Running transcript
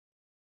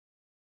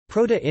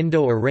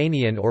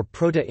Proto-Indo-Iranian or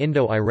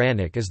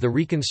Proto-Indo-Iranic is the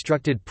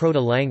reconstructed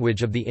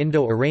proto-language of the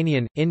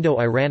Indo-Iranian,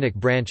 Indo-Iranic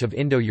branch of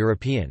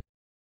Indo-European.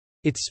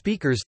 Its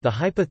speakers, the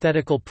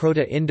hypothetical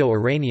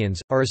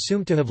Proto-Indo-Iranians, are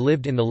assumed to have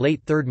lived in the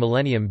late 3rd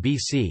millennium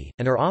BC,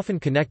 and are often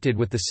connected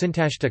with the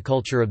Sintashta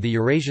culture of the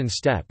Eurasian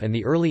steppe and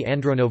the early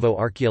Andronovo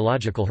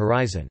archaeological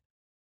horizon.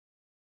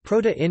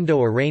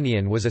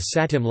 Proto-Indo-Iranian was a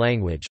Satem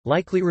language,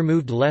 likely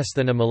removed less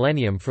than a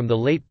millennium from the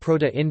late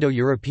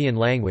Proto-Indo-European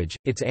language,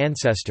 its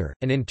ancestor,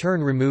 and in turn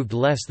removed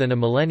less than a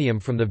millennium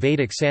from the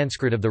Vedic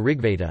Sanskrit of the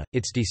Rigveda,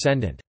 its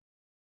descendant.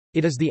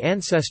 It is the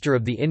ancestor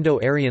of the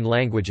Indo-Aryan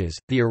languages,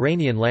 the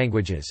Iranian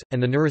languages,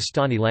 and the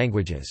Nuristani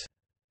languages.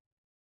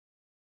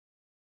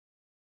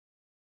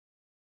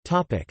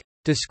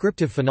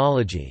 Descriptive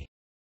phonology.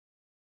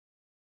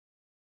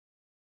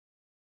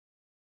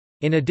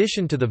 In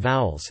addition to the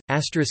vowels,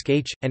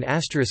 *h and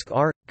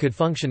 *r could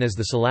function as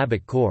the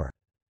syllabic core.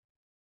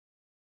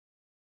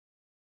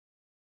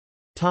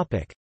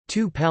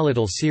 Two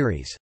palatal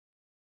series.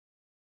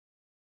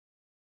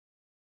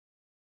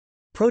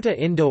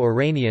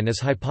 Proto-Indo-Iranian is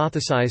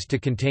hypothesized to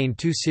contain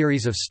two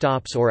series of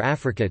stops or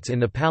affricates in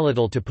the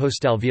palatal to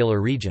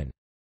postalveolar region.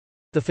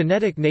 The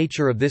phonetic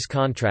nature of this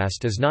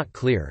contrast is not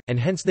clear, and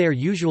hence they are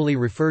usually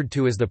referred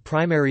to as the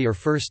primary or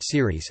first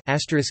series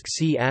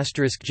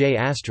 *c*j*,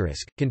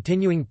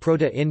 continuing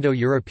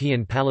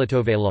Proto-Indo-European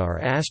palatovelar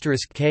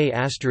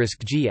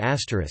 *k*g*,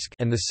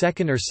 and the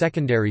second or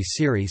secondary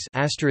series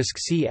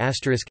 *c***,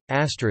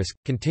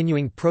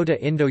 continuing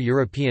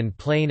Proto-Indo-European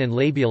plain and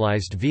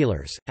labialized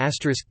velars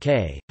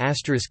 *k*,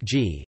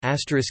 *g*,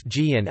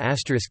 and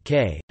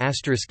 *k*,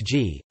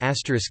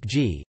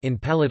 in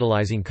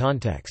palatalizing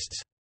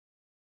contexts.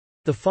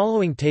 The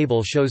following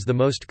table shows the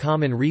most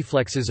common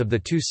reflexes of the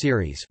two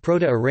series.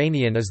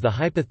 Proto-Iranian is the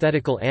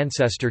hypothetical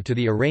ancestor to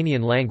the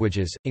Iranian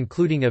languages,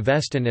 including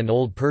Avestan and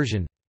Old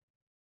Persian.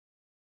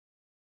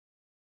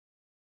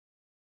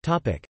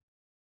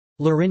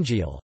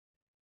 Laryngeal.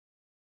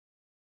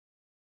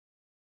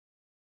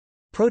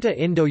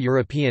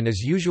 Proto-Indo-European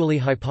is usually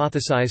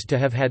hypothesized to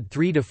have had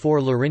 3 to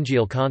 4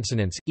 laryngeal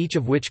consonants, each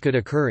of which could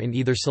occur in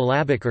either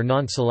syllabic or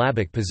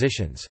non-syllabic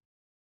positions.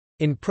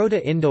 In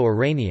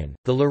Proto-Indo-Iranian,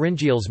 the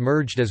laryngeals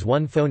merged as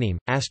one phoneme,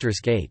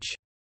 *h.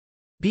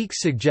 Beek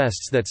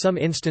suggests that some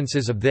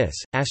instances of this,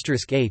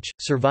 *h,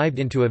 survived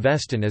into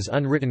Avestan as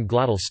unwritten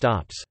glottal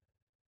stops.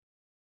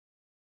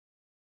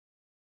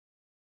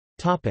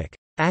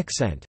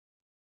 Accent.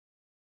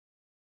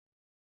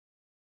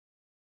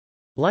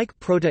 Like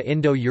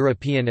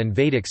Proto-Indo-European and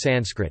Vedic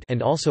Sanskrit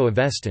and also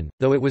Avestan,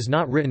 though it was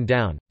not written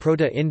down,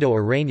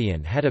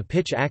 Proto-Indo-Iranian had a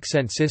pitch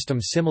accent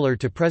system similar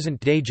to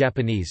present-day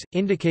Japanese,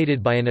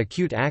 indicated by an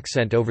acute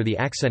accent over the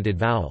accented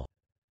vowel.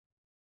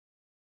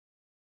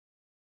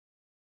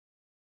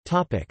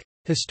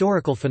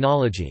 Historical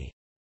phonology.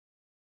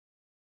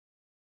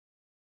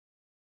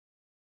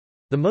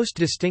 The most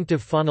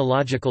distinctive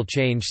phonological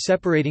change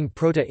separating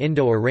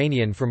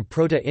Proto-Indo-Iranian from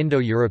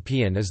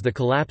Proto-Indo-European is the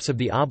collapse of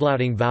the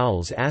ablauding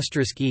vowels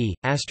 *e,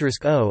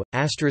 *o,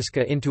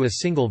 *a into a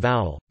single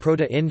vowel,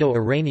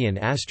 Proto-Indo-Iranian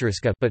 *a,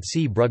 but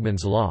see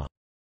Brugmann's law.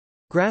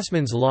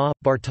 Grassmann's law,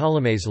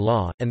 Bartholomew's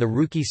law, and the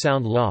Rukhi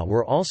sound law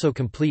were also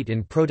complete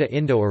in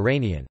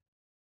Proto-Indo-Iranian.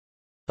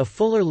 A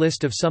fuller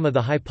list of some of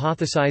the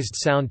hypothesized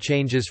sound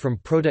changes from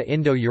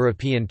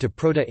Proto-Indo-European to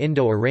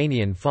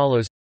Proto-Indo-Iranian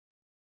follows.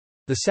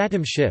 The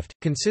Satem shift,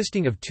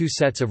 consisting of 2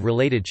 sets of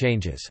related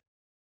changes.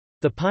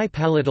 The pi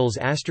palatals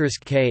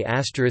 *k*,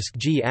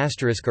 *g*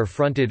 are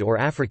fronted or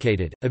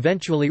affricated,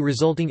 eventually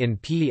resulting in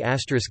p*c*,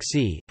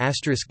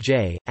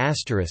 *j*,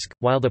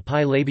 while the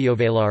pi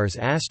labiovelars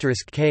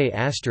 *k*,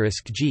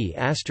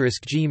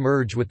 *g*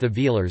 merge with the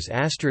velars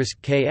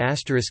 *k*,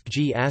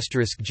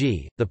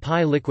 *g*. The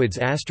pi liquids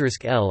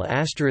 *l*,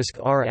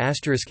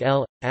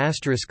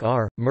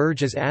 *r*,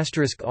 merge as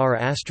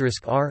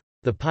 *r*.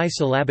 The pi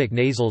syllabic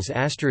nasals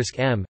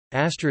 *m,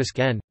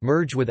 *n,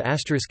 merge with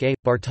 *a,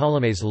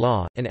 Bartholomew's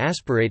law, and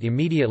aspirate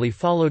immediately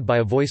followed by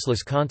a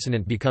voiceless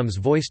consonant becomes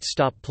voiced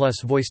stop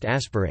plus voiced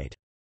aspirate.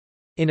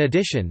 In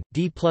addition,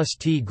 d plus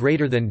t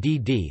greater than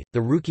dd, the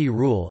Rukhi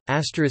rule,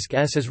 *s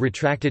is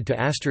retracted to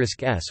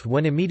 *s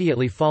when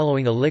immediately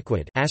following a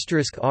liquid *r*,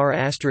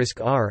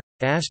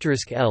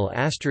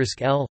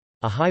 *l*,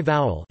 a high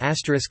vowel *i*,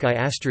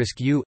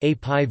 a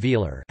pi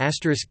velar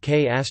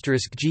 *k*,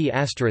 g*,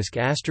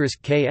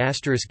 k*,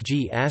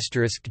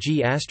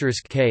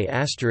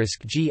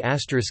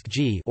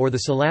 g*, or the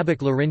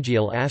syllabic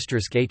laryngeal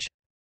 *h.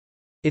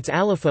 Its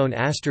allophone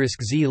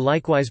 *z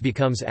likewise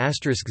becomes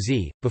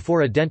 *z,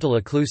 before a dental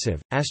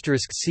occlusive,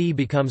 *c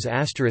becomes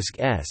 *s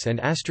and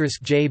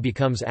 *j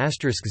becomes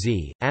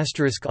 *z,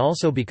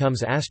 also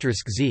becomes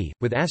 *z,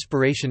 with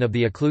aspiration of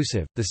the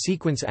occlusive. The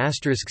sequence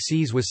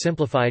 *c's was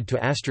simplified to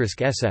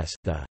 *ss,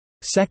 the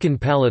second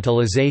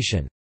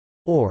palatalization,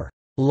 or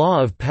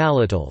law of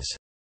palatals,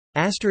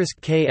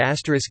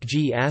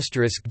 *K**G**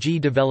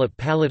 develop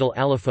palatal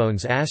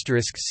allophones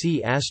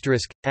 *C***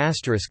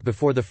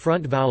 before the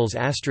front vowels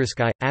 *I*,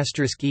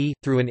 *E*,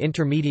 through an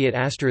intermediate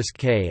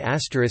 *K**G**.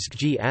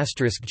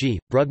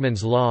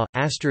 Brugmann's law,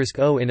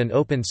 *O in an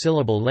open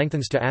syllable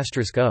lengthens to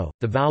 *O,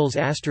 the vowels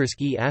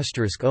 *E*,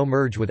 *O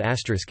merge with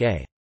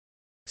 *A*.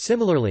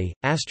 Similarly,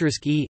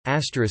 *E*,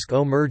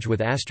 *O merge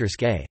with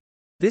 *A*.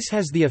 This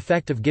has the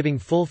effect of giving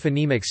full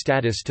phonemic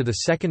status to the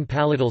second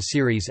palatal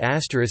series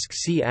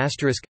 *C***.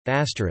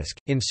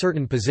 In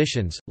certain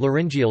positions,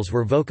 laryngeals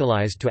were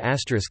vocalized to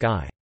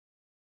 *I.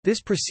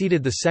 This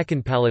preceded the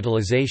second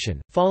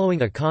palatalization,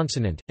 following a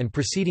consonant, and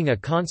preceding a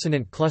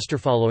consonant cluster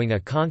following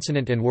a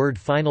consonant and word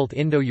final.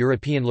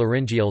 Indo-European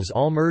laryngeals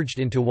all merged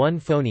into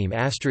one phoneme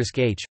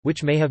 *H,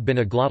 which may have been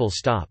a glottal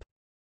stop.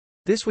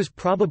 This was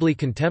probably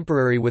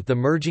contemporary with the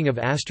merging of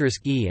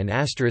 *E and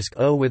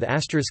 *O with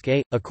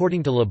 *A.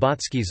 According to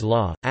Lubotsky's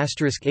law,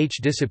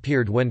 *H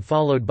disappeared when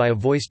followed by a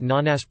voiced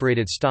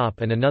non-aspirated stop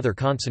and another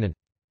consonant.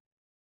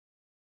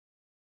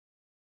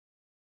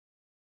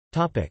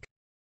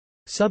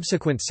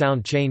 Subsequent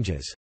sound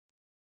changes.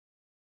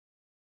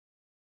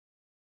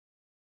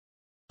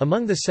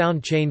 Among the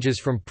sound changes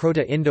from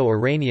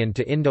Proto-Indo-Iranian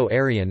to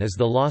Indo-Aryan is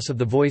the loss of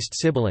the voiced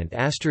sibilant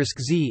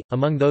 *Z,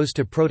 among those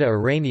to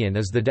Proto-Iranian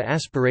is the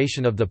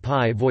de-aspiration of the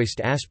pi voiced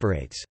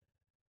aspirates.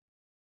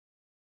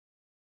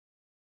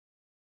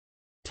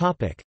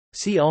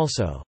 See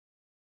also: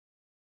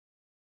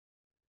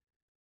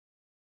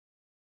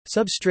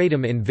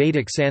 Substratum in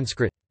Vedic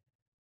Sanskrit.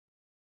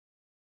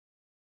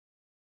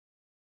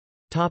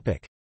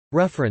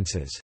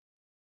 References.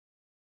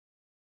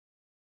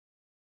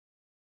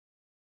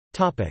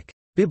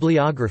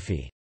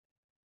 Bibliography.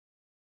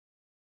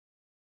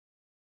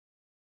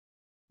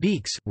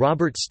 Beeks,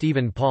 Robert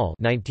Stephen Paul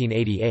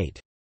 1988.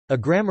 A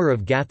Grammar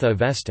of Gatha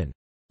Avestan.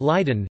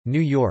 Leiden,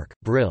 New York,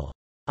 Brill.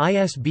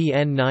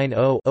 ISBN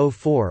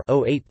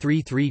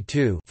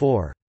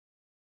 90-04-08332-4.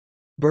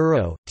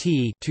 Burrow,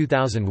 T.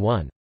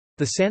 2001.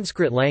 The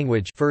Sanskrit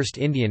Language 1st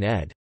Indian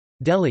ed.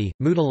 Delhi,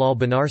 Motilal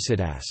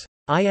Banarsidass.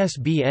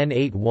 ISBN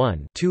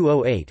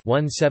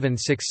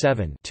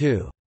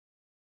 81-208-1767-2.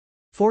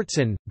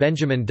 Fortson,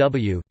 Benjamin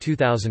W.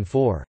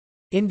 2004.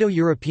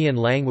 Indo-European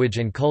Language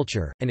and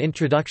Culture, An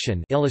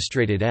Introduction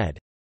Illustrated ed.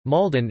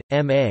 Malden,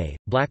 M.A.,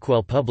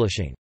 Blackwell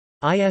Publishing.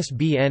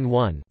 ISBN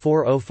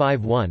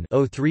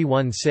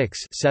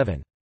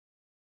 1-4051-0316-7.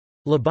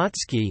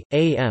 Lubotsky,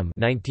 A. M.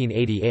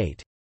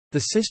 1988. The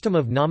System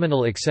of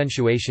Nominal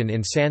Accentuation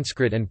in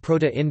Sanskrit and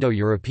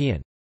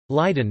Proto-Indo-European.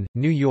 Leiden,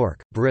 New York,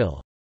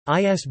 Brill.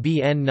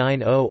 ISBN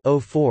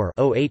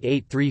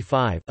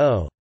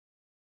 90-04-08835-0.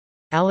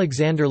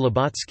 Alexander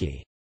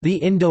Lubotsky. The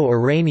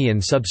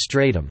Indo-Iranian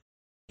Substratum.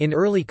 In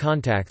Early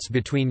Contacts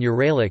Between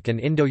Uralic and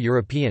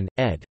Indo-European,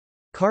 ed.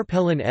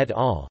 Karpelin et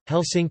al.,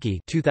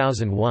 Helsinki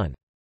 2001.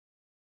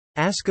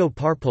 Asko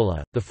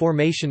Parpola, The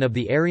Formation of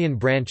the Aryan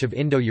Branch of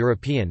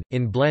Indo-European,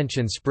 in Blench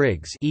and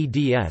Spriggs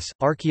eds,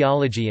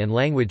 Archaeology and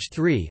Language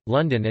 3,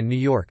 London and New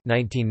York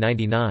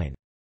 1999.